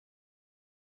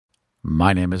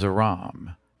My name is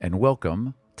Aram, and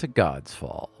welcome to God's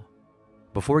Fall.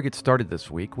 Before we get started this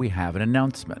week, we have an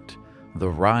announcement. The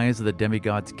Rise of the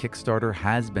Demigods Kickstarter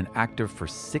has been active for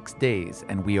 6 days,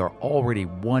 and we are already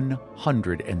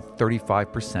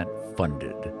 135%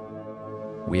 funded.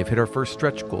 We have hit our first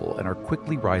stretch goal and are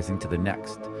quickly rising to the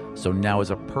next, so now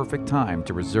is a perfect time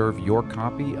to reserve your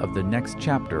copy of the next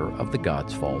chapter of the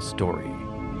God's Fall story.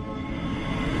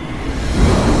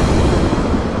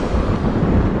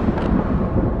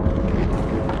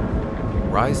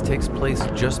 Rise takes place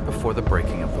just before the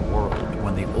breaking of the world,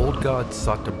 when the old gods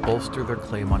sought to bolster their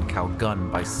claim on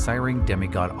Calgun by siring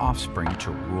demigod offspring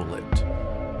to rule it.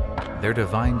 Their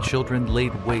divine children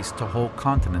laid waste to whole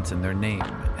continents in their name,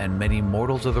 and many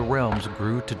mortals of the realms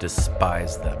grew to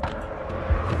despise them.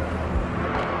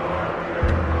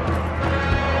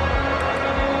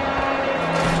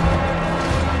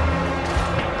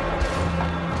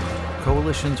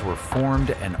 Coalitions were formed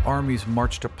and armies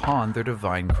marched upon their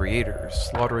divine creators,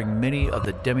 slaughtering many of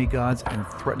the demigods and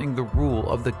threatening the rule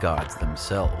of the gods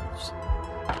themselves.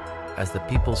 As the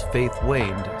people's faith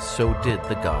waned, so did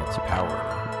the gods' power.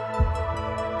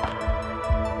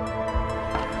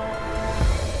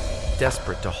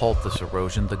 Desperate to halt this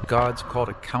erosion, the gods called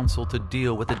a council to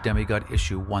deal with the demigod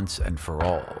issue once and for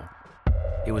all.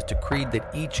 It was decreed that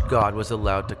each god was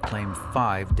allowed to claim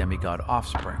 5 demigod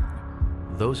offspring.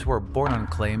 Those who are born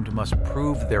unclaimed must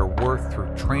prove their worth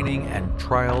through training and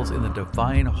trials in the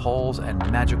divine halls and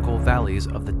magical valleys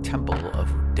of the Temple of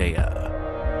Udea.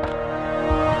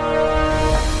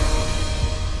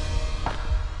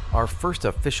 Our first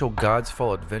official God's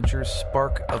Fall adventure,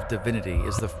 Spark of Divinity,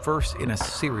 is the first in a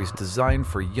series designed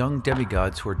for young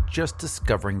demigods who are just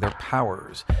discovering their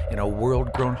powers in a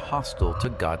world grown hostile to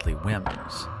godly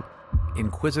whims.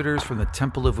 Inquisitors from the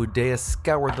Temple of Udea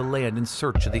scoured the land in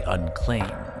search of the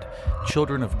unclaimed,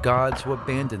 children of gods who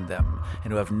abandoned them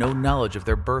and who have no knowledge of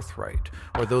their birthright,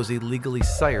 or those illegally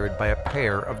sired by a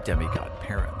pair of demigod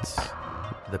parents.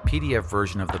 The PDF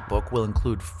version of the book will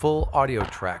include full audio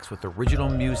tracks with original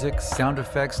music, sound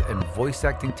effects, and voice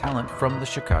acting talent from the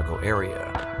Chicago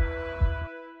area.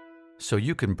 So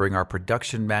you can bring our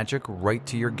production magic right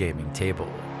to your gaming table.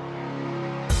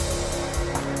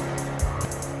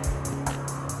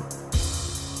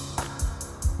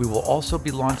 We will also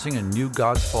be launching a new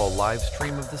God's Fall live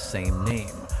stream of the same name,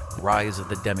 Rise of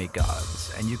the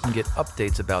Demigods, and you can get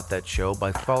updates about that show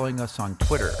by following us on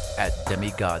Twitter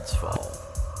 @DemigodsFall.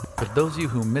 For those of you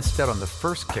who missed out on the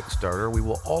first Kickstarter, we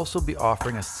will also be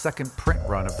offering a second print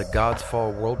run of the God's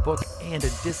Fall World Book and a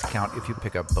discount if you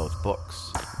pick up both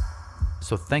books.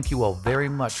 So thank you all very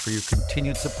much for your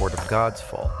continued support of God's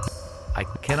Fall. I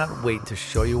cannot wait to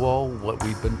show you all what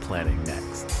we've been planning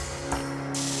next.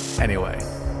 Anyway,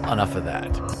 enough of that.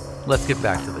 Let's get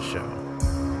back to the show.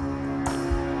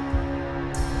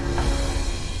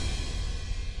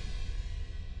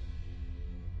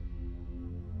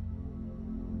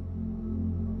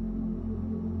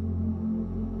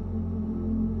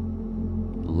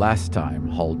 Last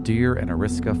time, Haldir and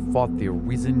Ariska fought the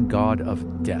arisen god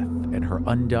of death and her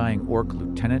undying orc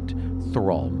lieutenant,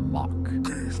 Thrall Mok.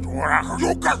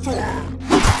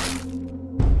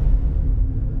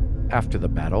 After the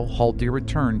battle, Haldir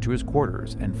returned to his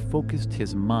quarters and focused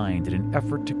his mind in an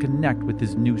effort to connect with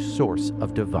his new source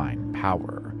of divine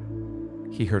power.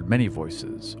 He heard many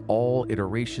voices, all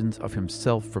iterations of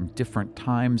himself from different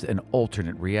times and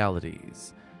alternate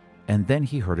realities. And then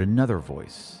he heard another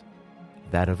voice,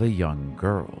 that of a young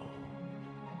girl.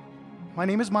 My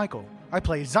name is Michael. I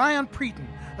play Zion Preeton,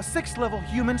 a 6th-level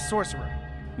human sorcerer.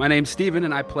 My name's Steven,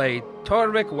 and I play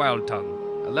Torvik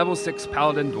Wildtongue, a level 6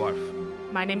 paladin dwarf.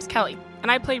 My name's Kelly, and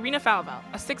I play Rena Falval,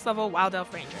 a 6th-level Wild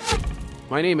Elf Ranger.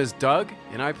 My name is Doug,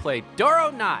 and I play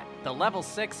Doro Knot, the level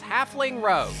 6 Halfling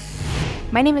Rogue.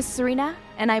 My name is Serena,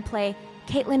 and I play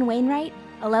Caitlin Wainwright,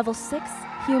 a level 6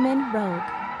 human rogue.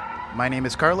 My name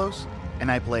is Carlos,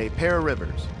 and I play Para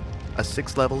Rivers, a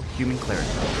 6th-level human cleric.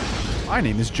 My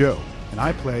name is Joe, and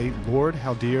I play Lord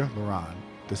Haldir Loran,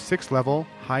 the 6th-level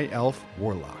high elf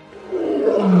warlock.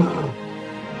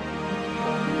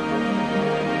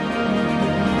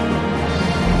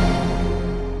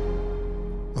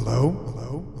 Hello?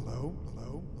 Hello? Hello?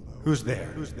 Hello? Who's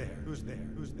there? Who's there? Who's there?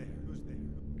 Who's there? Who's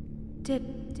there?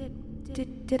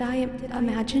 Did I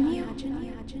imagine you?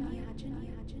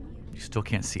 You still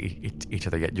can't see each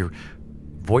other yet. Your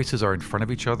voices are in front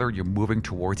of each other, you're moving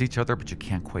towards each other, but you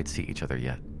can't quite see each other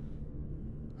yet.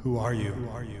 Who are you? Who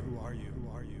are you? Who are you? Who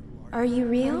are you? Are you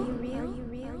real?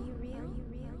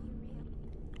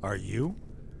 Are you?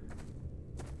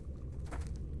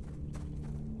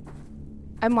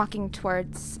 I'm walking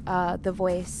towards the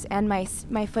voice, and my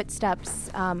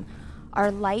footsteps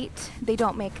are light. They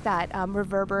don't make that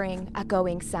reverberating,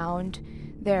 echoing sound.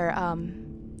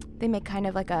 They make kind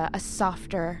of like a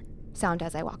softer sound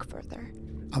as I walk further.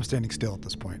 I'm standing still at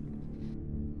this point.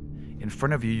 In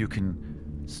front of you, you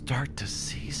can start to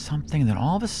see something, then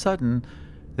all of a sudden,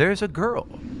 there's a girl.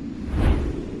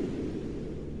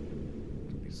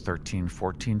 13,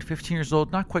 14, 15 years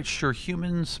old, not quite sure.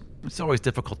 Humans, it's always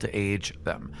difficult to age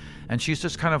them. And she's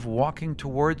just kind of walking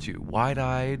towards you,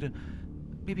 wide-eyed,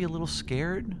 maybe a little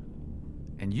scared.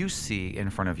 And you see in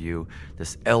front of you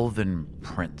this elven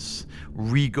prince,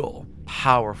 regal,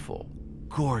 powerful,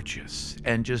 gorgeous,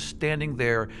 and just standing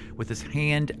there with his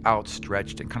hand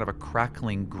outstretched and kind of a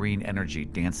crackling green energy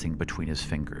dancing between his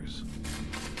fingers.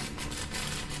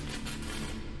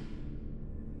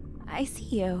 I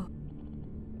see you.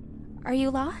 Are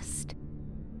you lost?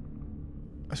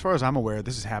 As far as I'm aware,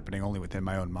 this is happening only within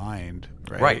my own mind,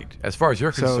 right? Right, as far as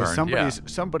you're concerned, So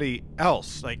somebody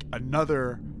else, like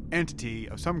another entity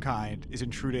of some kind, is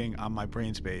intruding on my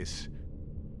brain space.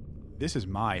 This is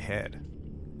my head.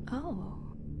 Oh.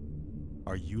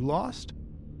 Are you lost?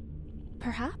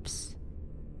 Perhaps.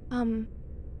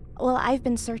 Well, I've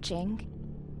been searching.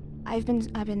 I've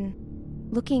been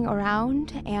looking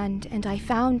around and I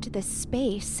found this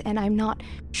space and I'm not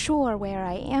sure where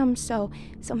I am, so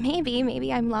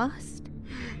maybe I'm lost.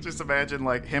 Just imagine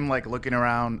like him like looking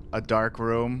around a dark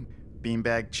room,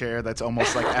 beanbag chair that's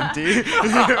almost like empty.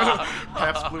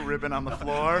 Pabst Blue Ribbon on the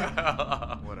floor.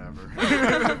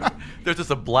 Whatever. There's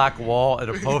just a black wall and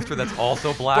a poster that's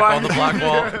also black on the black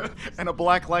wall. And a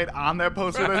black light on that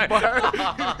poster that's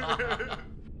black.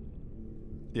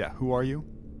 Yeah, who are you?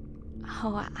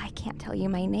 Oh, I can't tell you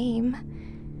my name.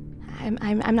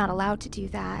 I'm not allowed to do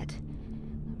that.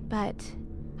 But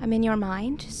I'm in your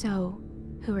mind, so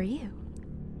who are you?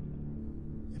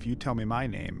 If you tell me my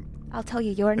name... I'll tell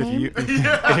you your name?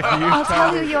 I'll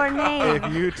tell you your name.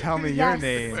 If you tell me your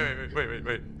name...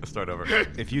 Wait. Let's start over.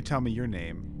 If you tell me your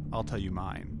name, I'll tell you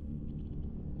mine.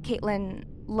 Caitlin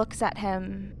looks at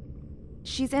him.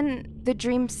 She's in the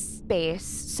dream space,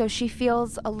 so she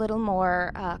feels a little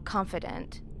more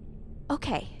confident.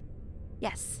 Okay.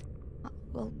 Yes.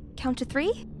 We'll count to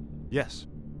 3? Yes.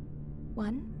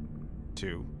 1,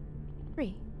 2.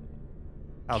 3.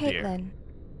 Haldir. Caitlin.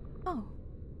 Oh.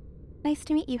 Nice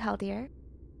to meet you, Haldir.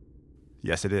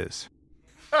 Yes, it is.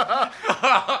 Hold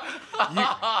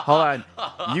on.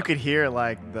 You could hear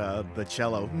like the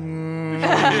cello.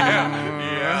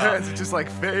 Yeah. It's just like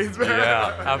fades.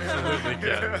 Yeah, absolutely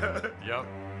good. Yep.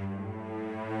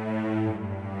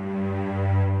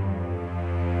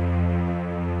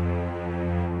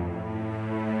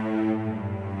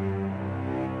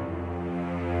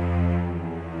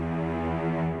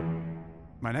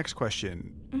 My next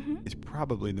question is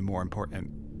probably the more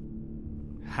important.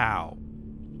 How?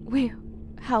 Wait,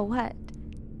 how what?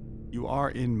 You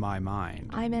are in my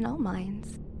mind. I'm in all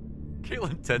minds.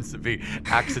 Caitlin tends to be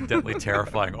accidentally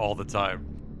terrifying all the time.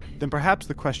 Then perhaps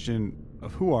the question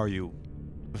of who are you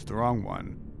was the wrong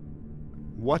one.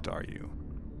 What are you?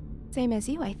 Same as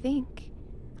you, I think.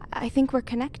 I think we're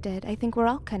connected. I think we're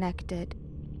all connected.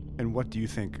 And what do you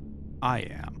think I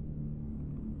am?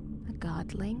 A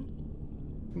godling?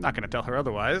 I'm not going to tell her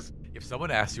otherwise. If someone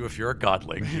asks you if you're a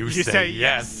godling, you You say say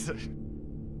yes.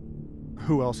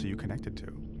 Who else are you connected to?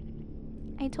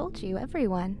 I told you,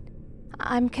 everyone.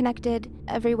 I'm connected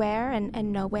everywhere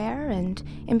and nowhere and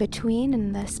in between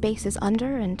and the spaces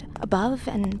under and above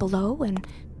and below and...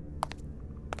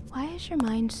 Why is your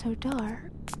mind so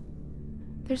dark?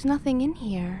 There's nothing in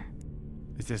here.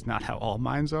 Is this not how all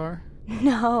minds are?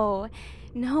 No.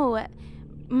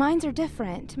 Minds are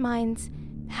different. Minds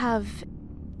have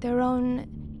their own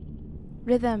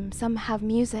rhythm. Some have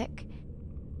music.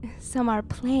 Some are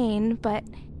plain, but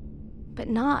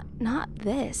not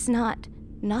this. Not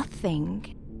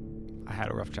nothing. I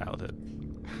had a rough childhood.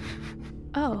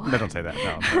 Oh. No, don't say that.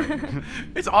 No, I'm sorry.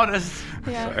 It's honest.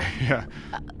 Yeah. Sorry. Yeah.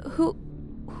 Who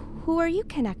are you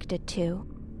connected to?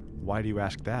 Why do you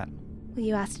ask that? Well,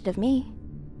 you asked it of me.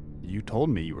 You told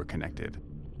me you were connected.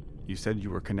 You said you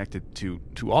were connected to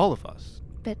all of us.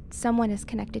 But someone is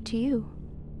connected to you.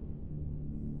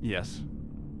 Yes.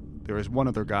 There is one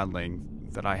other godling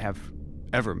that I have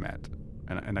ever met,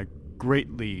 and I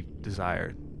greatly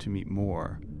desire to meet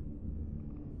more.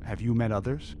 Have you met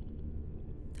others?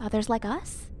 Others like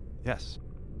us? Yes.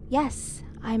 Yes.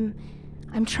 I'm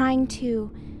trying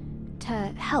to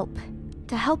help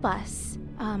us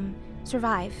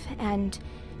survive and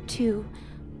to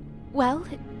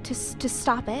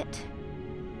stop it.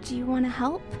 Do you want to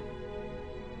help?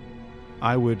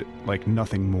 I would like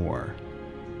nothing more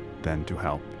than to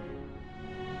help.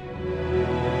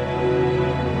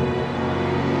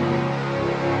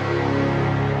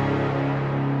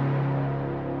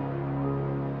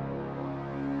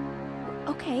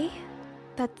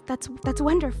 That's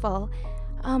wonderful.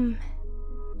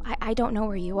 I don't know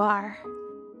where you are.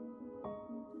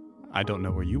 I don't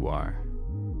know where you are.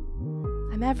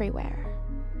 I'm everywhere.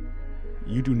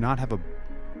 You do not have a...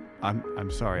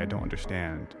 I'm sorry, I don't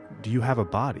understand. Do you have a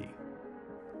body?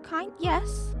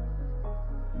 Yes.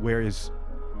 Where is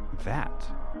that?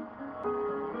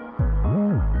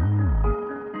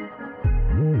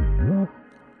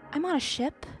 I'm on a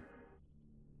ship.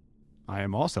 I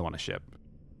am also on a ship.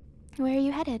 Where are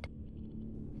you headed?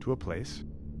 To a place.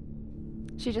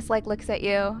 She just looks at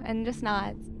you and just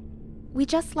nods. We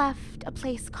just left a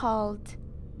place called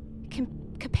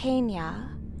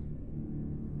Capania.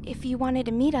 If you wanted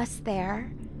to meet us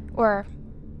there, or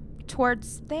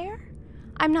towards there,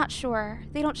 I'm not sure.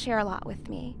 They don't share a lot with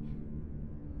me.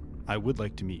 I would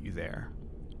like to meet you there,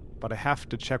 but I have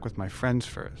to check with my friends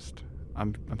first.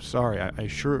 I'm sorry. I'm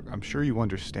sure you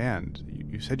understand.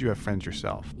 You said you have friends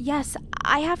yourself. Yes,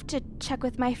 I have to check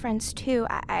with my friends too.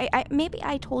 I maybe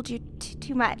I told you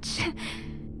too much.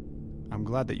 I'm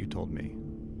glad that you told me.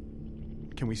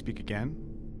 Can we speak again?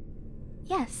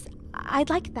 Yes, I'd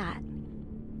like that.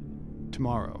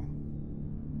 Tomorrow.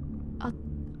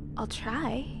 I'll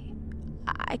try.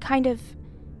 I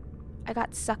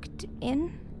got sucked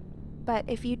in. But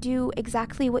if you do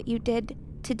exactly what you did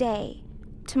today,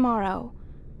 tomorrow,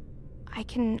 I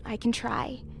can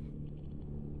try.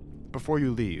 Before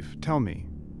you leave, tell me,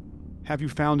 have you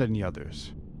found any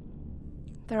others?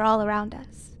 They're all around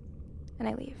us. And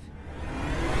I leave.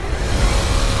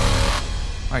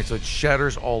 All right, so it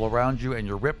shatters all around you, and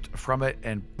you're ripped from it,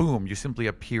 and boom, you simply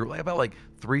appear about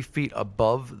 3 feet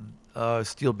above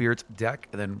Steelbeard's deck,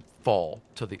 and then fall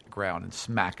to the ground and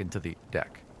smack into the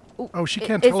deck. Oh, she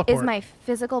can't teleport. Is my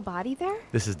physical body there?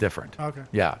 This is different. Okay.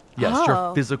 Yeah. Yes, your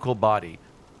Oh. physical body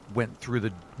went through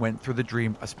the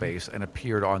dream space and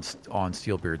appeared on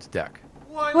Steelbeard's deck.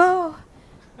 Whoa.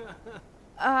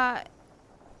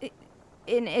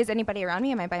 Is anybody around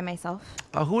me? Am I by myself?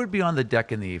 Who would be on the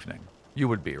deck in the evening? You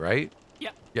would be, right?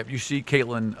 Yep. Yep. You see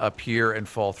Caitlin appear and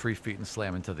fall 3 feet and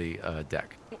slam into the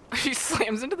deck. She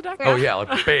slams into the deck. Oh yeah,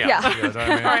 like bam. Yeah. You know what I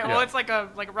mean? All right. Well, Yeah. it's like a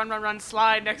run,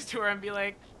 slide next to her and be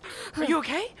like, "Are you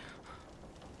okay?"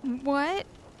 What?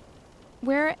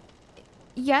 Where?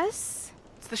 Yes?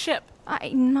 It's the ship.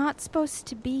 I'm not supposed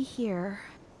to be here.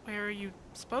 Where are you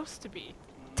supposed to be?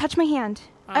 Touch my hand.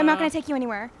 I'm not going to take you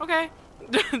anywhere. Okay.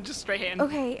 Just straight hand.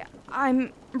 Okay,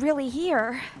 I'm really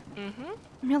here. Mm-hmm.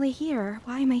 I'm really here.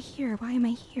 Why am I here? Why am I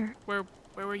here? Where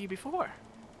were you before?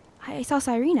 I saw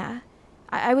Cyrena.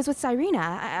 I was with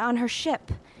Cyrena on her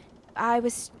ship. I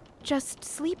was just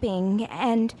sleeping,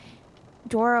 and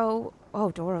Doro...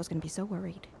 Oh, Doro's gonna be so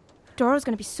worried. Doro's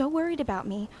gonna be so worried about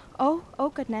me. Oh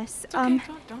goodness. It's okay.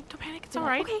 Don't panic. It's all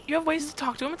right. Okay. You have ways to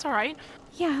talk to him. It's all right.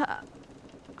 Yeah,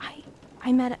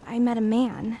 I met a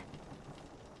man.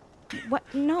 What?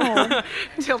 No.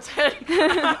 Tilted.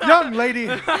 Young lady.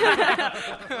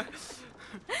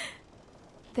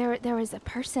 There was a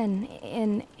person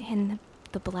in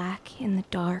the black, in the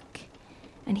dark,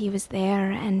 and he was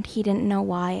there, and he didn't know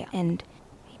why, and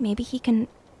maybe he can...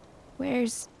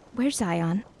 Where's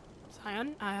Zion?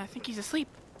 Zion, I think he's asleep.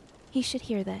 He should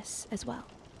hear this as well.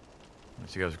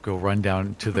 So you guys go run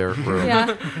down to their room.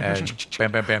 Yeah. And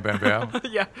bam, bam, bam, bam, bam.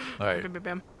 Yeah. All right. Bam, bam,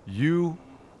 bam. You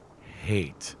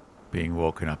hate being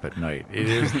woken up at night. It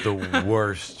is the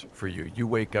worst for you. You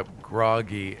wake up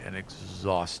groggy and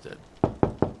exhausted.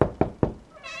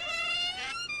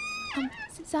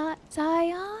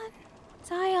 Zion.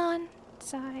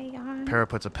 Para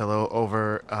puts a pillow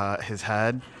over his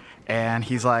head, and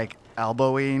he's like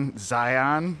elbowing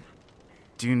Zion.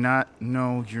 Do not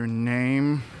know your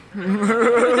name.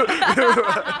 You're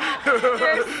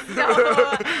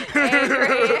so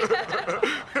angry.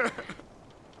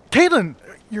 Caitlin,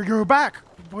 you're back.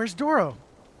 Where's Doro?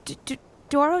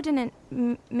 Doro didn't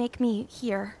make me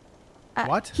here.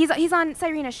 What? He's on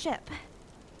Cyrena's ship.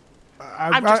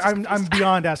 I'm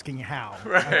beyond asking how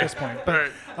at this point.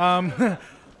 But,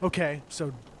 okay,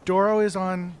 so Doro is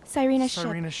on Cyrena's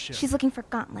ship. She's looking for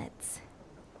gauntlets.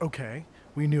 Okay,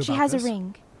 we knew She about has this. a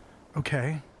ring.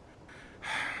 Okay.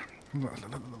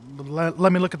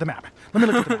 Let me look at the map.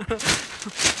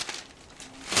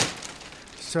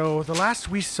 So the last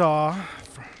we saw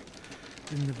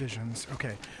in the visions.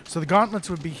 Okay, so the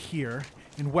gauntlets would be here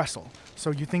in Wessel.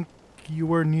 So you think you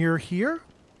were near here?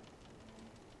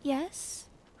 Yes.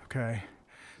 Okay.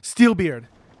 Steelbeard.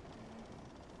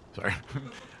 Sorry.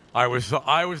 I was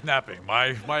napping.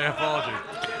 My apology.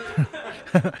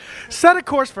 Set a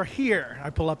course for here.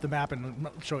 I pull up the map and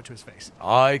show it to his face.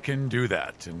 I can do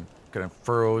that. And kind of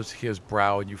furrows his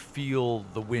brow, and you feel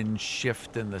the wind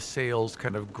shift and the sails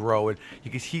kind of grow, and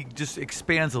he just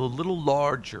expands a little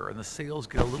larger, and the sails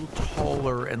get a little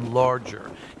taller and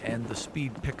larger, and the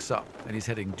speed picks up, and he's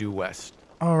heading due west.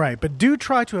 All right, but do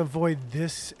try to avoid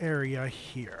this area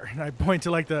here. And I point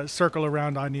to like the circle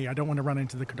around Ani. I don't want to run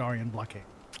into the Kadarian blockade.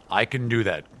 I can do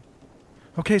that.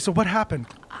 Okay, so what happened?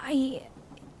 I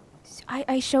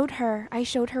showed her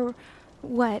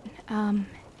what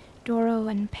Doro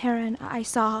and Perrin I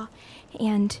saw,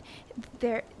 and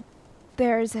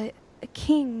there's a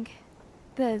king,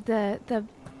 the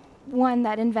one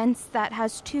that invents that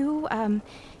has two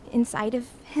inside of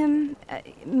him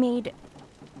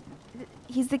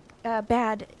he's the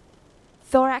bad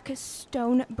Thorak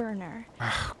Stone Burner.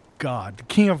 Oh, God, the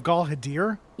king of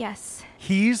Galhadir? Yes.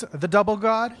 He's the double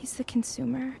god? He's the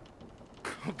consumer.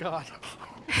 Oh, God.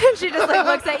 She just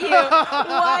looks at you,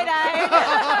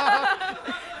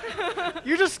 wide-eyed.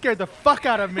 You just scared the fuck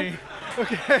out of me.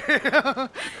 Okay.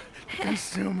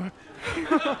 Consumer.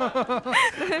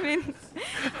 I mean,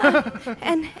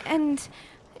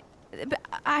 but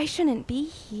I shouldn't be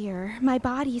here. My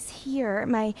body's here.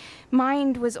 My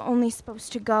mind was only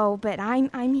supposed to go, but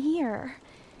I'm here.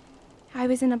 I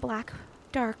was in a black,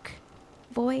 dark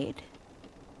void.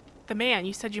 The man.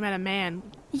 You said you met a man.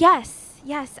 Yes.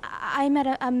 I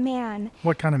met a man.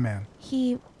 What kind of man?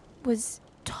 He was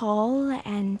tall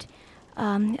and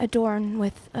adorned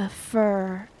with a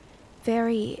fur.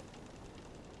 Very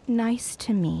nice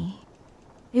to me.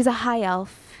 He was a high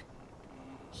elf.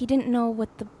 He didn't know what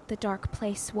the dark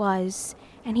place was,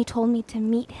 and he told me to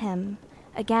meet him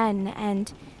again,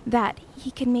 and that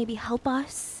he could maybe help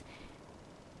us.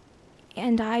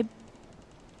 And I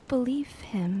believe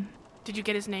him. Did you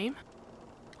get his name?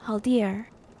 Haldir.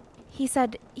 He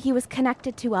said he was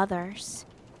connected to others,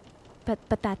 but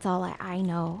that's all I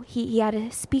know. He had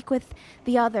to speak with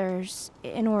the others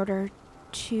in order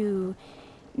to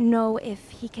know if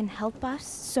he can help us,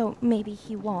 so maybe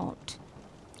he won't.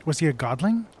 Was he a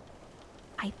godling?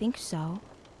 I think so.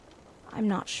 I'm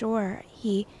not sure.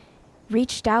 He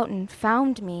reached out and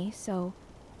found me, so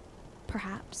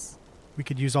perhaps. We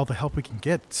could use all the help we can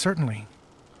get, certainly.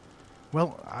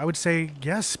 Well, I would say,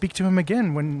 yes, speak to him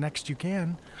again when next you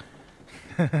can.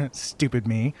 Stupid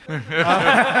me. All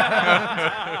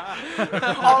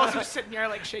of us are sitting here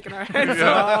like shaking our heads.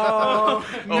 No.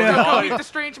 Go meet the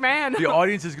strange man. The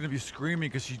audience is going to be screaming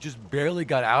because she just barely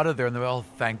got out of there, and they're all,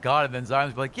 thank God. And then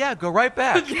Zion's like, yeah, go right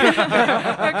back. Go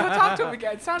talk to him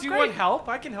again. Sounds Do you great. want help?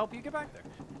 I can help you get back there.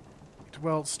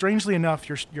 Well, strangely enough,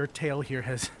 your tale here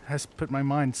has put my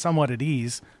mind somewhat at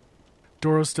ease.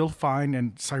 Doro's still fine,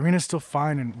 and Cyrena's still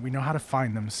fine, and we know how to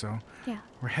find them, so Yeah.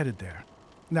 we're headed there.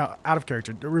 Now, out of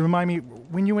character, remind me,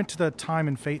 when you went to the time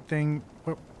and fate thing,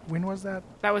 when was that?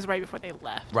 That was right before they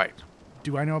left. Right.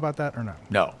 Do I know about that or no?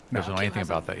 No, doesn't know Caleb anything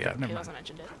hasn't- about that yet. Caleb hasn't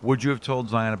mentioned it. Would you have told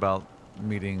Zion about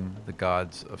meeting the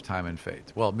gods of time and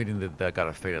fate? Well, meeting the god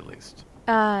of fate at least.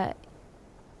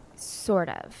 Sort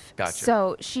of. Gotcha.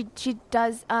 So she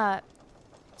does.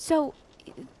 So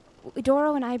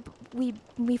Doro and I,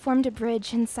 we formed a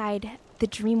bridge inside the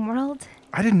dream world.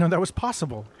 I didn't know that was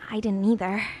possible. I didn't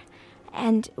either.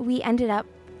 And we ended up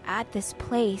at this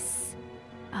place,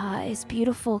 this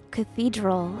beautiful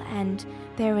cathedral, and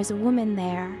there was a woman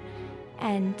there,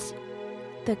 and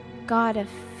the god of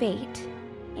fate,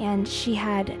 and she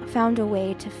had found a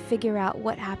way to figure out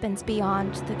what happens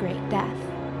beyond the great death.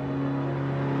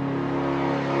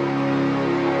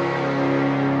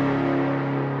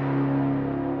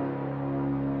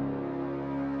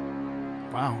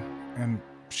 Wow. And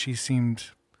she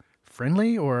seemed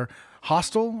friendly or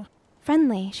hostile?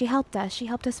 Friendly. She helped us. She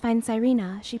helped us find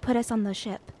Cyrena. She put us on the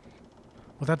ship.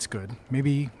 Well, that's good.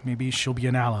 Maybe she'll be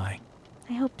an ally.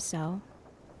 I hope so.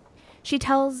 She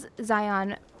tells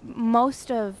Zion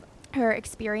most of her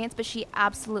experience, but she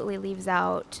absolutely leaves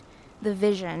out the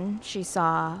vision she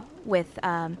saw with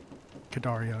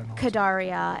Kadaria and all.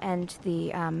 Kadaria and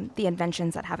the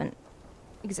inventions that haven't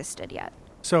existed yet.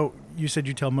 So you said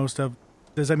you tell most of.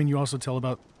 Does that mean you also tell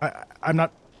about? I'm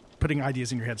not putting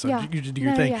ideas in your head, so Yeah. you just do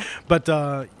your No, thing. yeah. But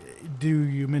do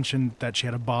you mention that she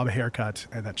had a bob haircut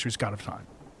and that she was god of time?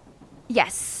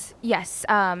 Yes.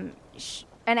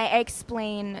 And I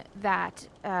explain that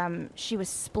she was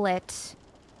split.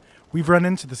 We've run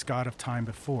into this god of time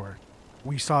before.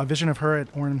 We saw a vision of her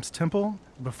at Orm's temple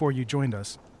before you joined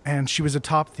us, and she was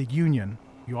atop the Union.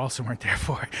 You also weren't there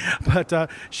for it. But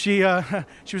she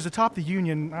was atop the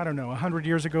Union, I don't know, 100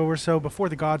 years ago or so, before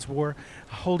the Gods' War,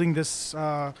 holding this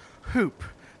hoop,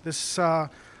 this, I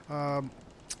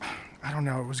don't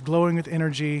know, it was glowing with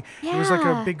energy. It was like a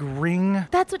Yeah. big ring.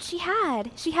 That's what she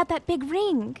had. She had that big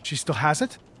ring. She still has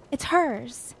it? It's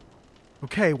hers.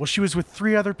 Okay, well, she was with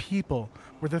 3 other people.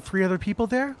 Were there 3 other people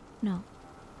there? No.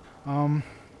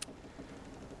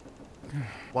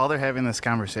 While they're having this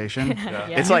conversation, Yeah.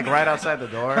 it's like right outside the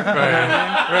door.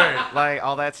 Right. Like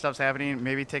all that stuff's happening.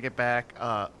 Maybe take it back.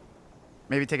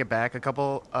 Maybe take it back a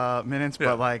couple minutes.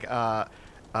 Yeah. But like,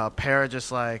 Para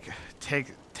just like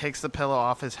takes the pillow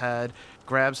off his head,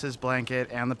 grabs his blanket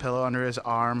and the pillow under his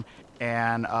arm,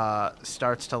 and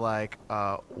starts to like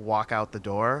walk out the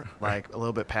door, like a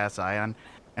little bit past Zion.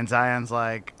 And Zion's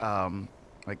like,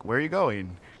 where are you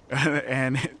going?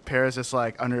 And Para's just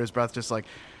like under his breath, just like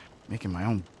making my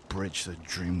own bridge to the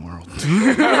dream world.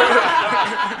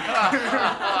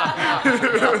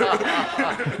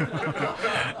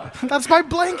 That's my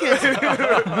blanket.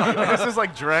 This is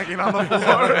like dragging on the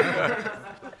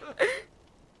floor.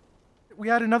 We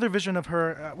had another vision of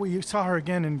her. We saw her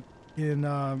again in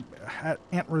at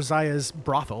Aunt Rosaya's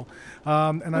brothel,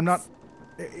 and I'm not.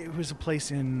 It was a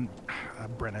place in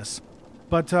Brennus,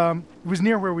 but it was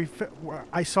near where where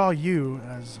I saw you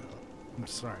as. I'm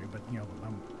sorry, but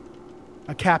I'm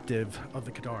a captive of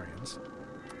the Kadarians.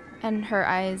 And her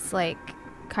eyes, like,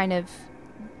 kind of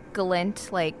glint,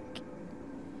 like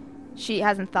she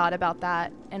hasn't thought about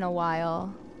that in a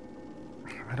while.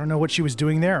 I don't know what she was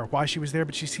doing there, or why she was there,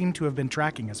 but she seemed to have been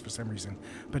tracking us for some reason,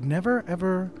 but never,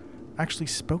 ever actually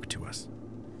spoke to us.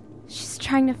 She's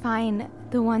trying to find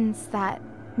the ones that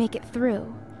make it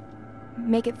through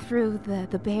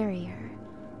the barrier.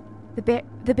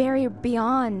 The barrier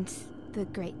beyond the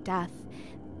great death.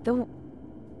 The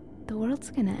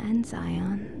world's gonna end,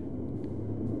 Zion.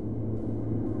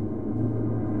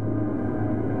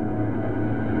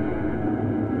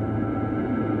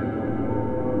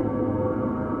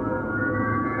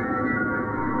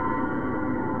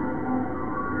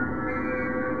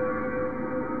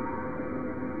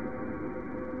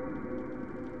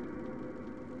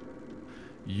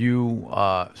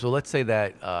 So let's say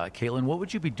that, Caitlin, what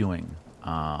would you be doing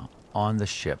on the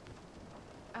ship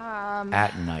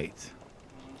at night?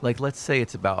 Like, let's say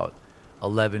it's about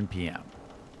 11 p.m.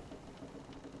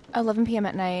 11 p.m.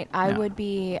 at night, I Yeah. would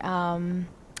be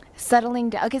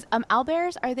settling down. Because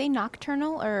owlbears, are they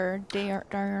nocturnal or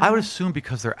diurnal? I would assume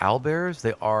because they're owlbears,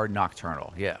 they are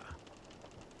nocturnal. Yeah.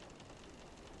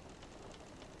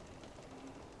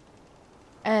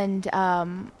 And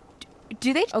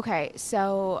do they? Okay,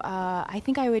 so I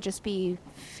think I would just be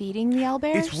feeding the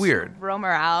owlbears. It's weird. Roam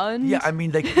around. Yeah, I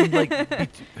mean,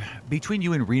 between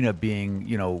you and Rena being,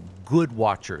 good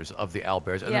watchers of the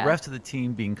owlbears, and Yeah. the rest of the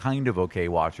team being kind of okay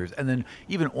watchers, and then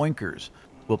even oinkers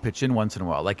will pitch in once in a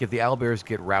while. Like if the owlbears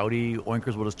get rowdy,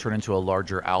 oinkers will just turn into a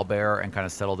larger owlbear and kind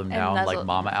of settle them And down like nuzzle-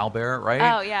 Mama Owlbear, right?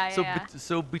 Oh, yeah, So, yeah.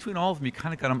 so between all of them, you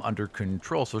kind of got them under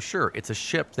control. So sure, it's a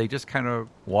ship. They just kind of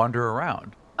wander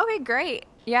around. Okay, great.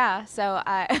 Yeah, so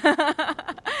I...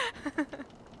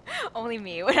 Only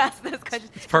me would ask those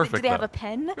questions. It's perfect, Do they have though. a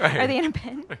pen? Right. Are they in a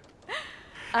pen?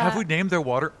 Have we named their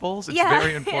water bowls? It's yeah,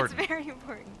 very important. It's very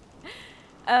important.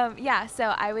 Yeah,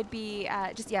 so I would be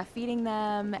feeding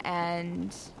them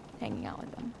and hanging out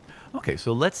with them. Okay,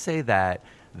 so let's say that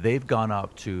they've gone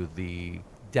up to the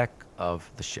deck of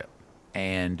the ship,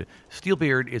 and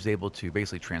Steelbeard is able to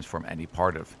basically transform any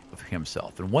part of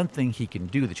himself. And one thing he can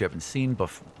do that you haven't seen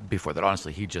before, that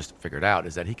honestly he just figured out,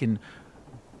 is that he can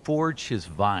forge his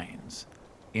vines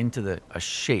into a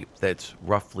shape that's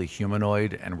roughly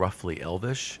humanoid and roughly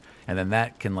elvish, and then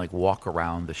that can like walk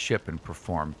around the ship and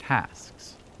perform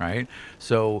tasks, right?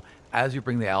 So as you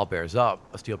bring the owlbears up,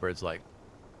 a Steelbird's like,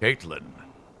 Caitlin,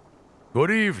 good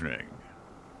evening.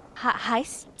 Hi,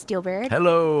 Steelbeard.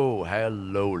 Hello,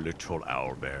 little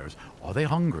owlbears. Are they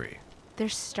hungry? They're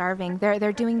starving.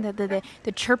 They're doing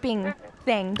the chirping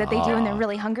thing that they do when they're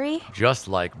really hungry. Just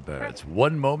like birds.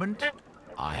 One moment,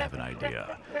 I have an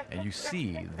idea. And you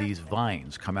see these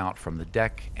vines come out from the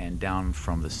deck and down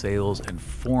from the sails and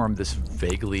form this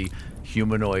vaguely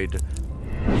humanoid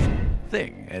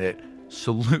thing. And it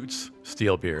salutes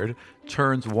Steelbeard,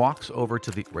 turns, walks over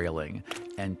to the railing,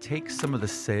 and takes some of the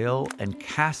sail and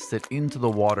casts it into the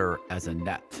water as a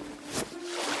net.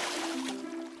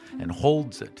 And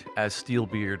holds it as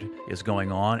Steelbeard is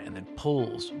going on, and then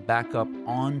pulls back up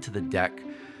onto the deck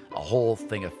a whole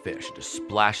thing of fish. It just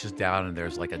splashes down, and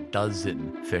there's like a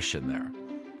dozen fish in there.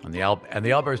 And the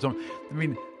owlbears don't. I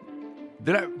mean,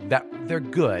 they're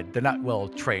good. They're not well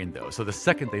trained though. So the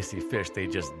second they see fish, they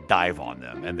just dive on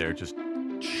them, and they're just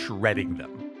shredding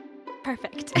them.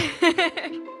 Perfect.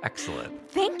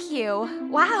 Excellent. Thank you.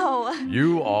 Wow.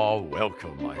 You are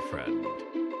welcome, my friend.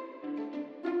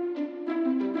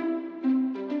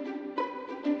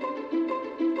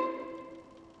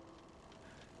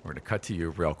 We're going to cut to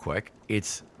you real quick.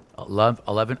 It's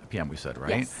 11 p.m. we said,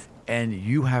 right? Yes. And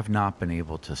you have not been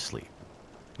able to sleep.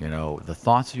 You know, the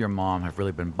thoughts of your mom have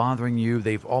really been bothering you.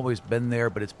 They've always been there,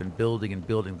 but it's been building and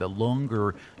building. The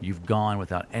longer you've gone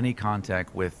without any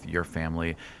contact with your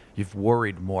family, you've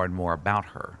worried more and more about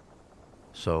her.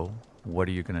 So what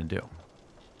are you going to do?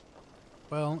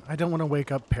 Well, I don't want to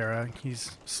wake up Para.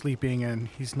 He's sleeping, and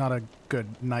he's not a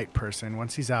good night person.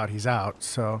 Once he's out.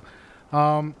 So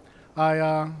I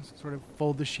sort of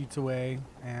fold the sheets away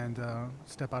and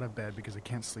step out of bed because I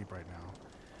can't sleep right now.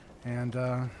 And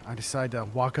I decide to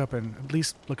walk up and at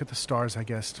least look at the stars, I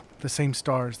guess. The same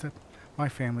stars that my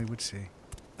family would see.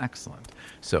 Excellent.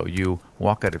 So you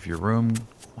walk out of your room,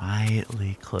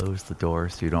 quietly close the door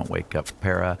so you don't wake up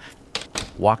Para,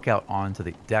 walk out onto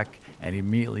the deck, and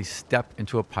immediately step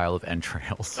into a pile of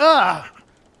entrails. Ah!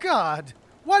 God!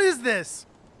 What is this?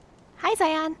 Hi,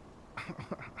 Zion.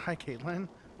 Hi, Caitlin.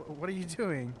 What are you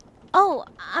doing? Oh,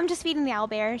 I'm just feeding the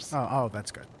owlbears. Oh,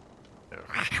 that's good.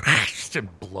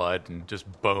 And blood and just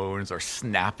bones are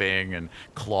snapping and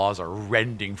claws are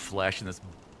rending flesh in this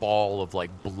ball of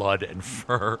like blood and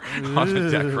fur on the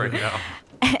deck right now.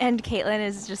 And Caitlin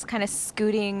is just kind of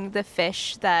scooting the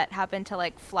fish that happen to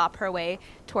like flop her way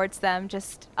towards them,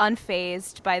 just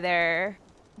unfazed by their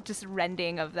just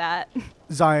rending of that.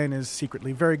 Zion is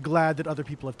secretly very glad that other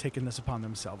people have taken this upon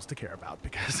themselves to care about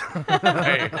because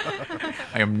I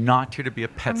am not here to be a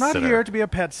pet sitter. I'm not here to be a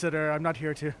pet sitter. I'm not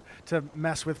here to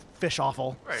mess with fish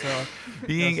offal. Right. So,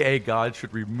 being a god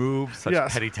should remove such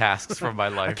petty tasks from my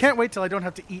life. I can't wait till I don't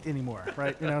have to eat anymore,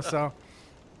 right? So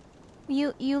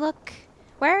You look.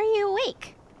 Where are you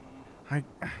awake? I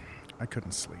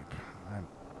couldn't sleep.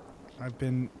 I've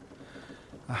been.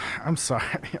 I'm sorry.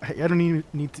 I don't even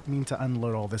mean to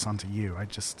unload all this onto you. I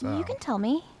just. You can tell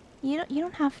me. You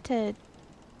don't have to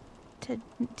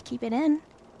keep it in.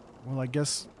 Well, I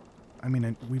guess. I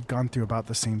mean, we've gone through about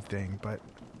the same thing, but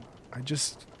I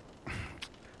just.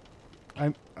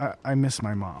 I miss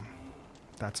my mom.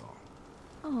 That's all.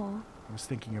 Oh. I was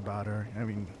thinking about her. I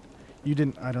mean, you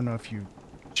didn't. I don't know if you.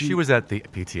 She was at the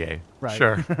PTA. Right.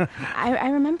 Sure. I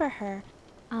remember her.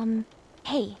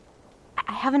 Hey,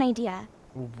 I have an idea.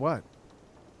 What?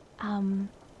 And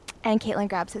Caitlin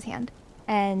grabs his hand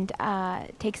and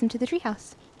takes him to the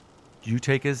treehouse. You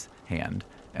take his hand,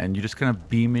 and you're just kind of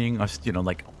beaming us,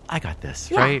 like, I got this,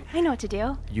 Yeah, right? I know what to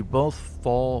do. You both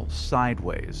fall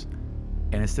sideways,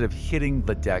 and instead of hitting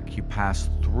the deck, you pass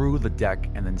through the deck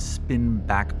and then spin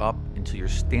back up until you're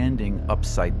standing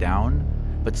upside down,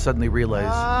 but suddenly realize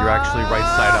you're actually right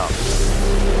side up.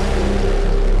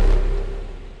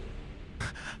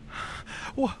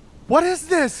 What is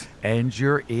this? And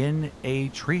you're in a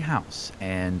treehouse,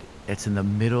 and it's in the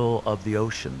middle of the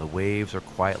ocean. The waves are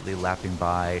quietly lapping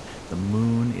by. The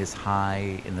moon is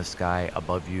high in the sky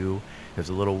above you. There's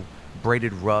a little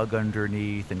braided rug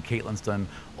underneath, and Caitlin's done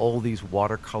all these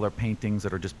watercolor paintings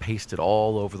that are just pasted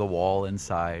all over the wall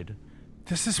inside.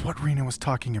 This is what Rena was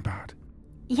talking about.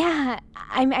 Yeah,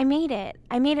 I made it.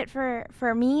 I made it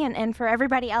for me and for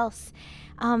everybody else.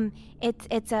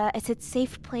 It's a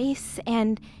safe place,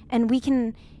 and we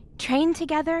can train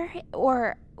together,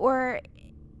 or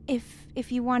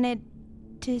if you wanted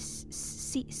to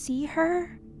see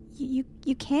her, you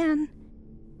can.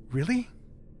 Really?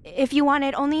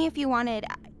 Only if you wanted.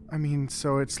 I mean,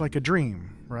 so it's like a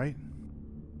dream, right?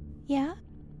 Yeah.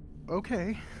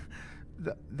 Okay.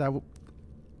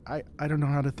 I don't know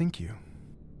how to thank you.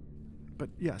 But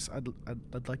yes,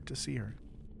 I'd like to see her.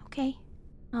 Okay.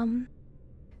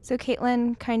 So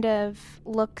Caitlin kind of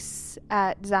looks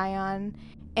at Zion,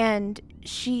 and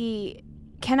she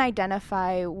can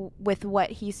identify with what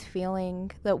he's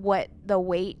feeling, the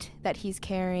weight that he's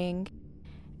carrying,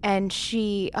 and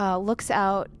she looks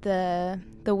out the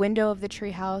window of the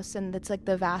treehouse, and it's like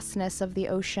the vastness of the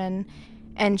ocean,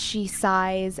 and she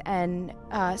sighs and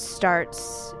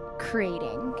starts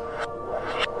creating.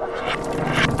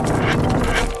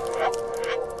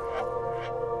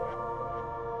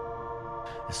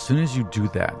 As soon as you do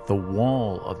that, the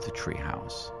wall of the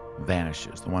treehouse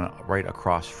vanishes, the one right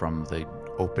across from the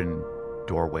open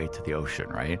doorway to the ocean,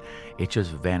 right? It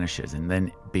just vanishes. And then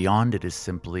beyond it is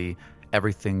simply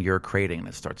everything you're creating, and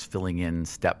it starts filling in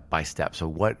step by step. So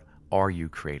what are you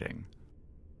creating?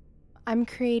 I'm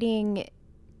creating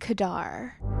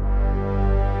Kadar.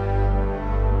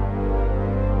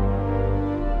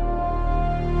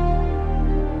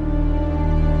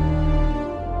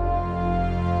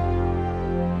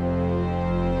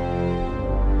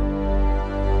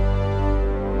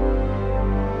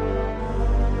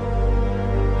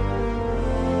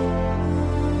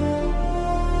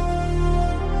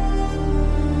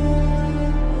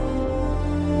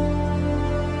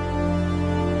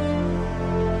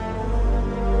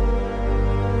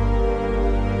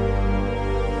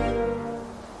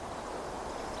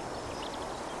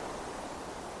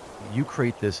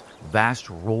 create this vast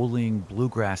rolling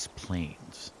bluegrass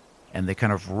plains. And they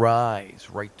kind of rise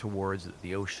right towards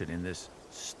the ocean in this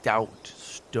stout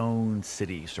stone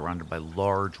city surrounded by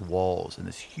large walls and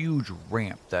this huge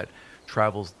ramp that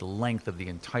travels the length of the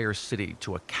entire city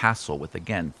to a castle with,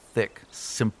 again, thick,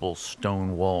 simple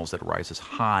stone walls that rises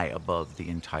high above the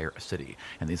entire city.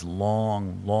 And these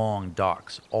long, long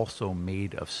docks, also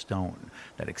made of stone,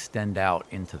 that extend out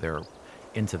into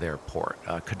their port.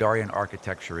 Kadarian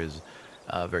architecture is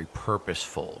very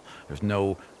purposeful. There's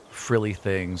no frilly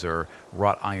things or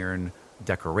wrought iron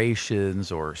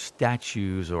decorations or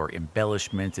statues or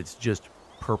embellishments. It's just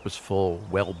purposeful,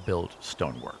 well-built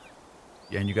stonework.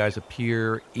 And you guys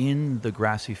appear in the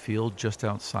grassy field just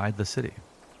outside the city.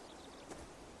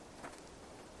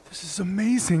 This is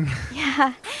amazing.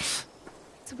 Yeah.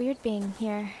 It's weird being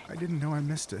here. I didn't know I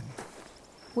missed it.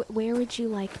 Where would you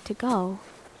like to go?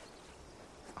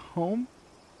 Home?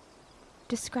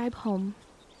 Describe home.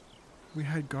 We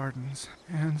had gardens,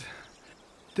 and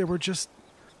they were just,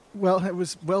 well, it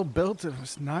was well built, it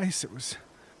was nice, it was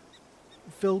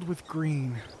filled with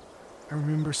green. I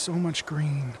remember so much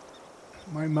green.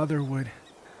 My mother would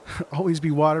always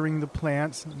be watering the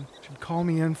plants, and she'd call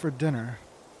me in for dinner.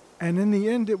 And in the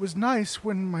end, it was nice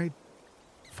when my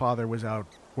father was out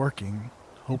working,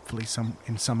 hopefully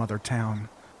in some other town.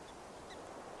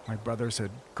 My brothers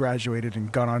had graduated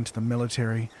and gone on to the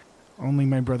military. Only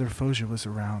my brother Foja was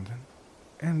around.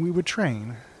 And we would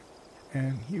train,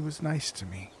 and he was nice to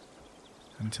me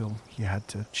until he had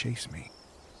to chase me.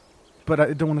 But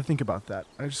I don't want to think about that.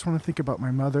 I just want to think about my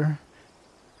mother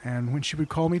and when she would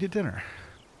call me to dinner.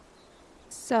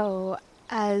 So,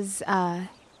 as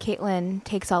Caitlin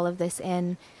takes all of this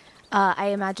in, I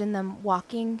imagine them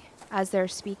walking as they're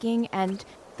speaking, and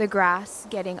the grass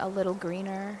getting a little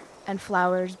greener and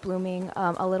flowers blooming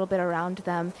a little bit around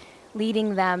them,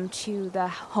 leading them to the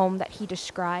home that he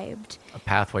described. A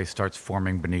pathway starts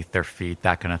forming beneath their feet,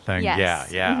 that kind of thing.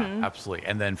 Yes. Yeah, Mm-hmm. Absolutely.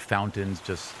 And then fountains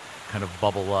just kind of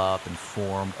bubble up and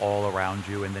form all around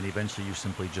you, and then eventually you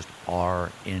simply just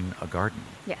are in a garden.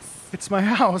 Yes. It's my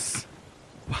house.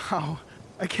 Wow.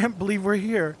 I can't believe we're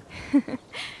here.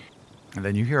 And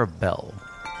then you hear a bell.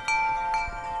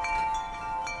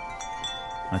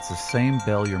 That's the same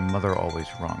bell your mother always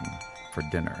rung for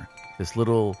dinner. This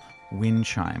little wind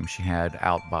chime she had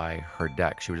out by her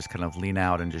deck. She would just kind of lean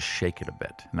out and just shake it a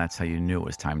bit. And that's how you knew it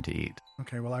was time to eat.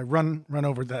 Okay, well, I run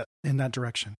over in that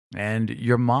direction. And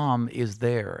your mom is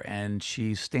there, and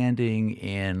she's standing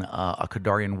in a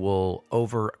Kadarian wool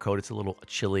overcoat. It's a little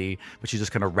chilly, but she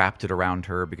just kind of wrapped it around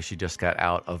her because she just got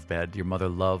out of bed. Your mother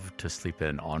loved to sleep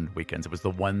in on weekends. It was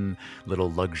the one little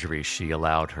luxury she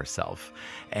allowed herself.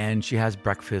 And she has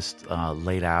breakfast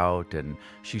laid out, and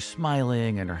she's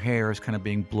smiling, and her hair is kind of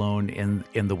being blown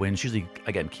in the wind. She usually,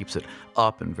 again, keeps it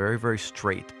up and very, very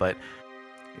straight, but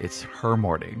it's her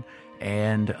morning.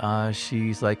 And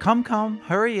she's like, come,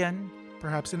 hurry in.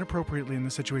 Perhaps inappropriately in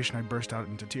the situation, I burst out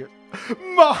into tears.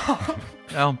 Mom!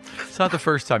 Well, it's not the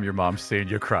first time your mom's seen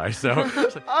you cry, so...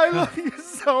 I love you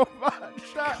so much.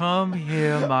 Come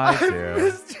here, my dear. I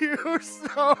missed you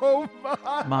so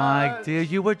much. My dear,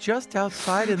 you were just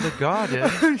outside in the garden.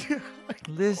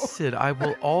 Listen, I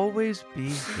will always be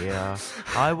here.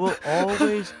 I will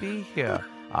always be here.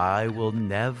 I will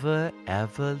never,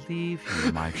 ever leave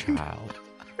you, my child.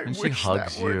 And she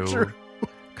hugs you. True.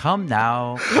 Come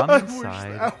now, come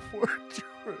inside. That were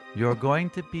true. You're going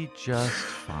to be just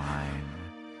fine.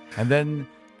 And then,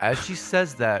 as she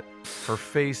says that, her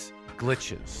face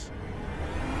glitches.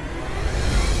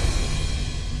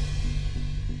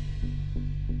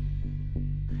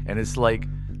 And it's like,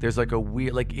 there's like a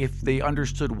weird, like if they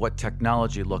understood what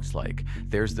technology looks like,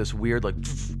 there's this weird,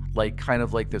 like kind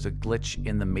of like there's a glitch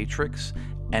in the Matrix,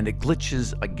 and it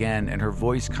glitches again, and her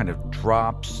voice kind of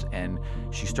drops, and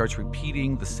she starts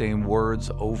repeating the same words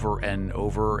over and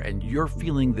over, and you're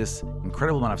feeling this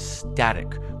incredible amount of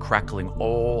static crackling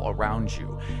all around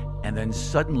you. And then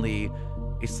suddenly,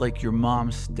 it's like your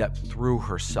mom stepped through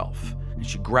herself, and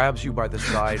she grabs you by the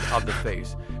side of the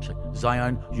face. She's like,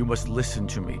 Zion, you must listen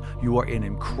to me. You are in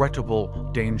incredible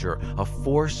danger. A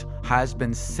force has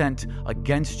been sent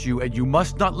against you, and you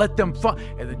must not let them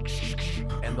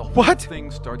and the whole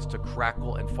thing starts to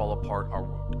crackle and fall apart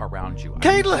around you.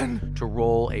 Caitlin! To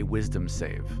roll a wisdom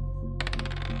save.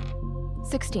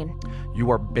 16.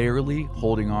 You are barely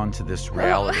holding on to this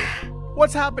reality.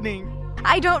 What's happening?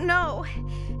 I don't know.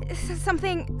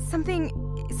 Something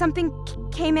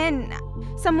came in.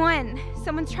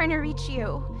 Someone's trying to reach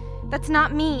you. That's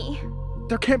not me.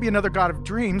 There can't be another god of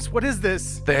dreams. What is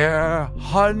this? They're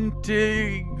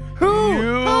hunting Who?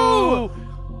 you. Who?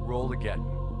 Roll again.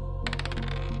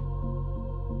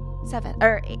 7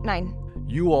 or 8, 9.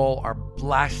 You all are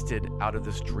blasted out of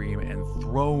this dream and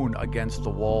thrown against the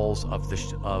walls of the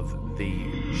ship.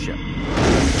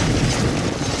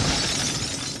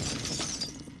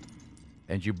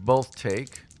 And you both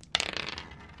take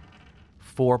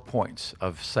 4 points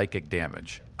of psychic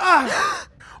damage.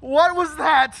 What was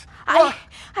that? I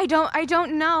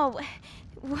don't know.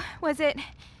 Was it?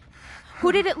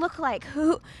 Who did it look like?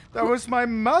 That was my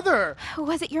mother.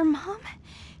 Was it your mom?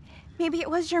 Maybe it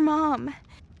was your mom.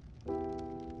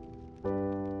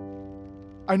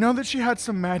 I know that she had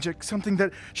some magic, something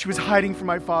that she was hiding from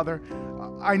my father.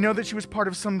 I know that she was part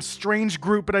of some strange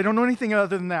group, but I don't know anything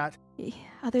other than that.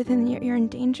 Other than you're in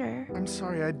danger. I'm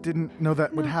sorry, I didn't know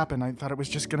that would happen. I thought it was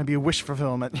just going to be a wish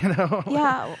fulfillment, you know?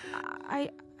 Yeah, I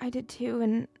did too,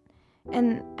 and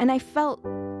I felt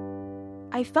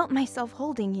myself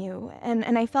holding you,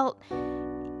 and I felt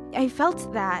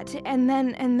that, and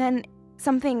then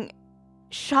something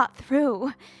shot through.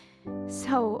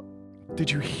 So did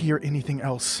you hear anything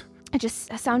else? it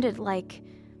just sounded like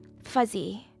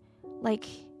fuzzy, like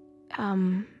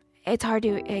it's hard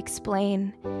to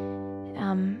explain.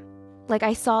 Like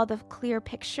I saw the clear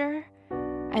picture,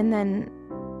 and then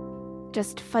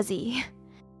just fuzzy.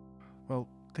 Well,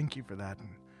 thank you for that, and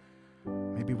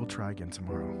maybe we'll try again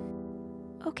tomorrow.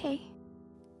 Okay.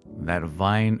 That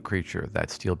vine creature that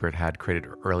Steelbeard had created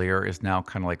earlier is now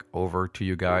kind of like over to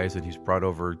you guys, and he's brought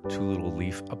over 2 little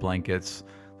leaf blankets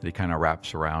that he kind of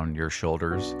wraps around your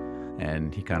shoulders,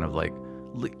 and he kind of like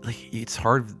it's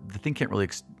hard. The thing can't really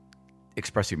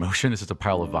express emotion. It's just a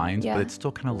pile of vines, but it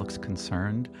still kind of looks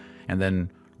concerned, and then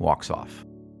walks off.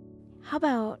 How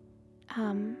about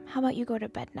you go to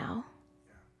bed now?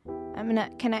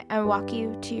 Can I walk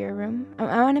you to your room?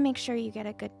 I want to make sure you get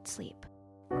a good sleep.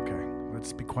 Okay,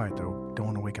 let's be quiet though. Don't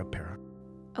want to wake up Para.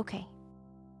 Okay.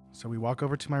 So we walk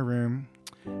over to my room,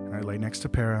 and I lay next to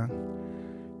Para.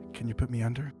 Can you put me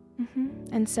under? Mm-hmm.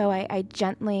 And so I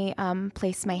gently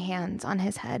place my hands on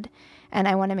his head, and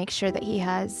I want to make sure that he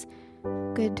has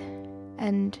good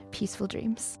and peaceful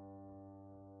dreams.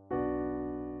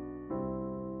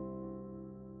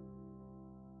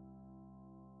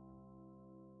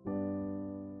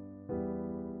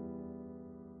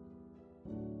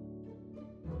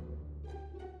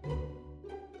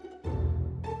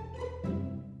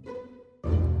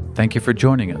 Thank you for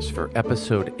joining us for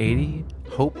episode 80,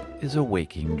 Hope is a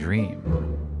Waking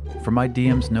Dream. For my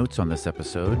DM's notes on this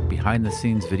episode,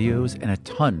 behind-the-scenes videos, and a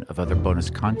ton of other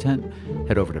bonus content,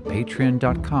 head over to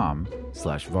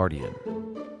patreon.com/Vardian.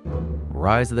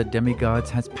 Rise of the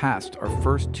Demigods has passed our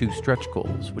first 2 stretch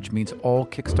goals, which means all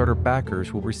Kickstarter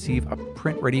backers will receive a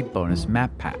print-ready bonus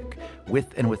map pack,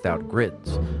 with and without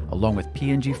grids, along with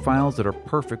PNG files that are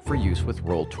perfect for use with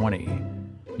Roll20.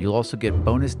 You'll also get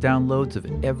bonus downloads of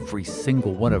every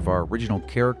single one of our original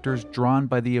characters drawn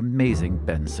by the amazing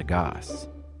Ben Sagas.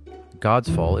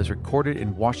 Godsfall is recorded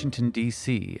in Washington,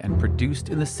 D.C. and produced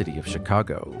in the city of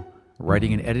Chicago.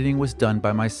 Writing and editing was done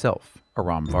by myself,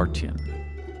 Aram Vartian.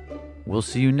 We'll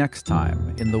see you next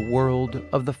time in the world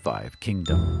of the 5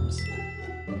 Kingdoms.